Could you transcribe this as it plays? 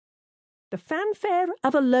The fanfare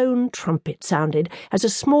of a lone trumpet sounded as a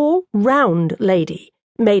small, round lady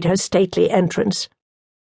made her stately entrance.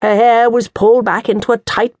 Her hair was pulled back into a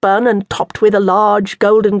tight bun and topped with a large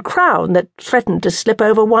golden crown that threatened to slip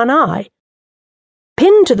over one eye.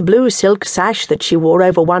 Pinned to the blue silk sash that she wore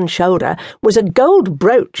over one shoulder was a gold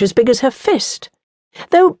brooch as big as her fist.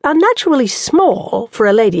 Though unnaturally small for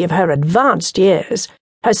a lady of her advanced years,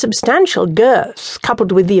 her substantial girth,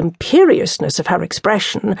 coupled with the imperiousness of her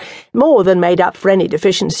expression, more than made up for any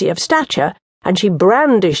deficiency of stature, and she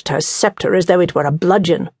brandished her sceptre as though it were a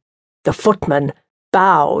bludgeon. The footman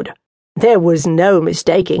bowed. There was no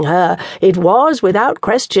mistaking her. It was, without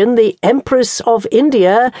question, the Empress of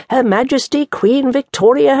India, Her Majesty Queen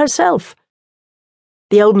Victoria herself.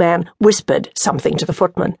 The old man whispered something to the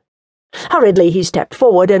footman. Hurriedly he stepped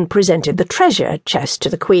forward and presented the treasure chest to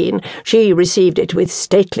the Queen. She received it with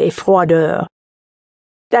stately froideur.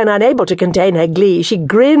 Then, unable to contain her glee, she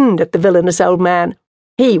grinned at the villainous old man.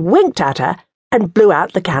 He winked at her and blew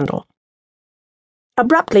out the candle.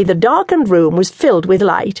 Abruptly the darkened room was filled with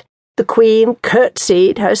light. The Queen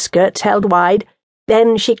curtsied, her skirts held wide.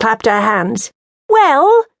 Then she clapped her hands.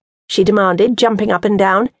 "Well," she demanded, jumping up and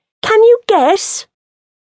down, "can you guess?"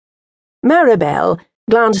 Maribel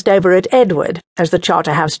glanced over at Edward as the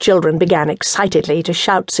Charterhouse children began excitedly to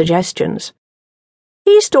shout suggestions.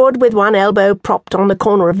 He stood with one elbow propped on the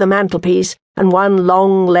corner of the mantelpiece and one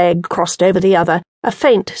long leg crossed over the other, a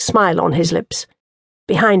faint smile on his lips.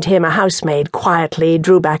 Behind him a housemaid quietly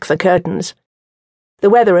drew back the curtains. The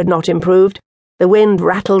weather had not improved. The wind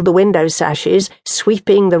rattled the window sashes,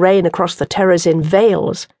 sweeping the rain across the terrace in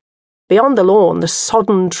veils. Beyond the lawn the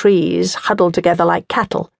sodden trees huddled together like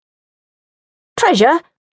cattle. "Treasure?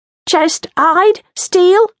 Chest, hide,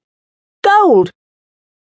 steel? Gold!"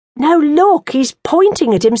 "No, look, he's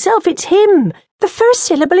pointing at himself. It's him. The first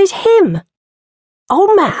syllable is him."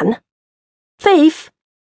 "Old man? Thief?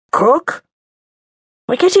 Crook?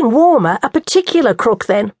 We're getting warmer. A particular crook,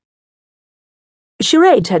 then."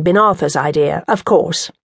 Charades had been Arthur's idea, of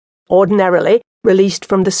course. Ordinarily, released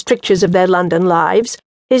from the strictures of their London lives,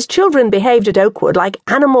 his children behaved at Oakwood like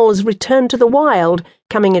animals returned to the wild,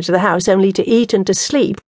 coming into the house only to eat and to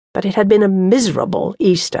sleep, but it had been a miserable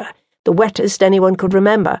Easter, the wettest anyone could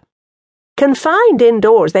remember. Confined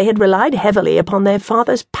indoors, they had relied heavily upon their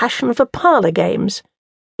father's passion for parlour games.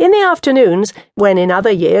 In the afternoons, when in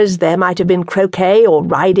other years there might have been croquet or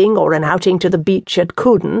riding or an outing to the beach at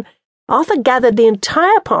Couden, Arthur gathered the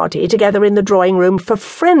entire party together in the drawing-room for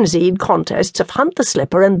frenzied contests of hunt the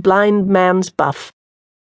slipper and blind man's buff.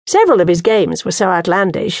 Several of his games were so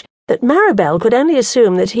outlandish that Maribel could only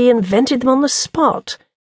assume that he invented them on the spot.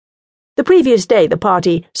 The previous day the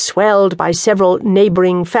party, swelled by several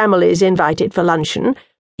neighbouring families invited for luncheon,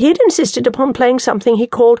 he had insisted upon playing something he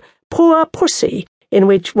called Poor Pussy, in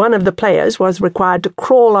which one of the players was required to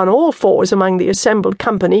crawl on all fours among the assembled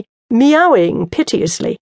company, meowing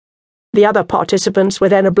piteously. The other participants were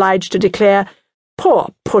then obliged to declare, "Poor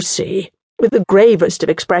Pussy," with the gravest of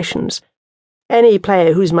expressions. Any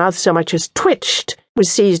player whose mouth so much as twitched was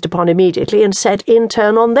seized upon immediately and set in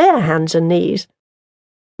turn on their hands and knees.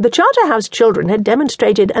 The Charterhouse children had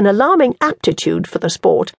demonstrated an alarming aptitude for the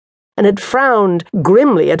sport, and had frowned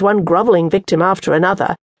grimly at one grovelling victim after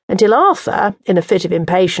another, until Arthur, in a fit of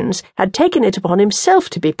impatience, had taken it upon himself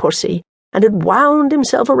to be Pussy, and had wound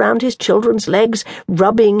himself around his children's legs,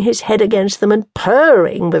 rubbing his head against them and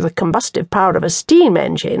purring with the combustive power of a steam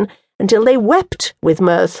engine, until they wept with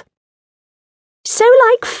mirth. "So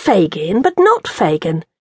like Fagin, but not Fagin.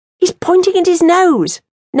 He's pointing at his nose.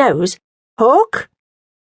 Nose? Hook?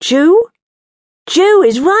 Jew? Jew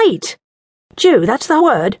is right. Jew, that's the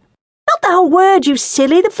word. Not the whole word, you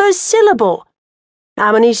silly, the first syllable.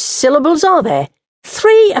 How many syllables are there?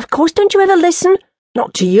 3, of course, don't you ever listen?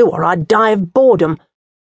 Not to you, or I'd die of boredom."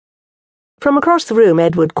 From across the room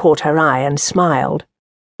Edward caught her eye and smiled.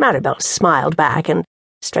 Maribel smiled back, and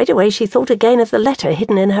straightway she thought again of the letter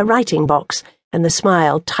hidden in her writing-box, and the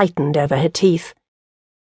smile tightened over her teeth.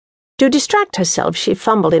 To distract herself, she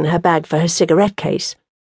fumbled in her bag for her cigarette case.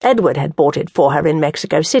 Edward had bought it for her in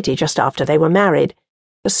Mexico City just after they were married.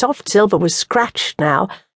 The soft silver was scratched now,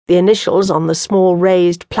 the initials on the small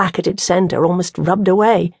raised plaque at its centre almost rubbed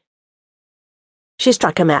away. She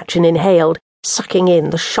struck a match and inhaled, sucking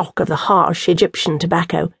in the shock of the harsh Egyptian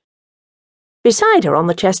tobacco. Beside her on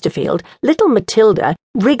the Chesterfield, little Matilda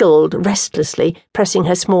wriggled restlessly, pressing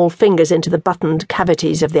her small fingers into the buttoned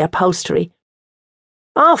cavities of the upholstery.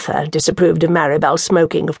 Arthur disapproved of Maribel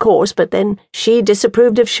smoking, of course, but then she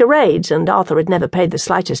disapproved of charades, and Arthur had never paid the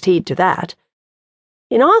slightest heed to that.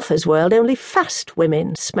 In Arthur's world only fast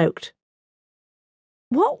women smoked.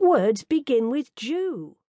 What words begin with Jew?